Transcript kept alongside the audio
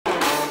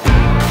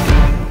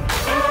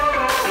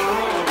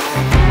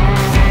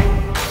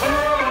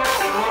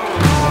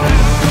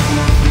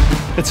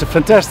It's a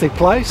fantastic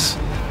place.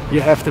 You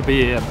have to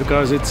be here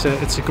because it's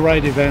a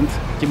great event.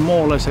 You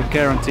more or less have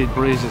guaranteed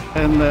breezes,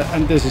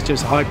 and this is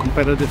just a high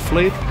competitive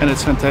fleet, and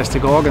it's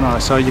fantastic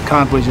organised, so you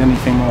can't wish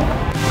anything more.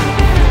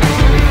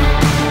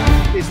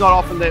 It's not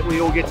often that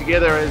we all get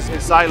together as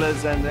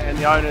sailors and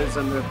the owners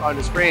and the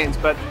owners' friends,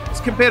 but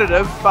it's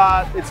competitive,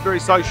 but it's very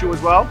social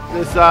as well.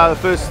 It's the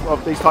first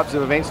of these types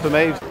of events for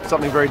me,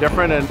 something very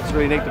different, and it's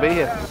really neat to be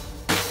here.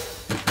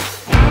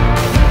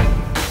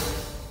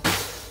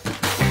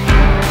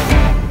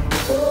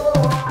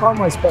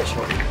 Palma is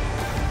special.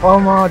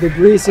 Palma, the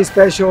breeze is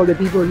special, the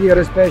people here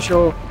are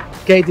special.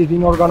 Kate has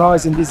been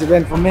organising this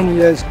event for many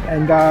years,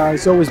 and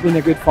it's always been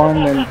a good fun,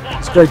 and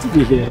it's great to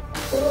be here.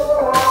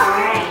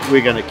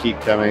 We're going to keep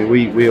coming.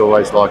 We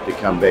always like to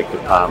come back to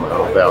Palma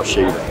or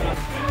Valsheva.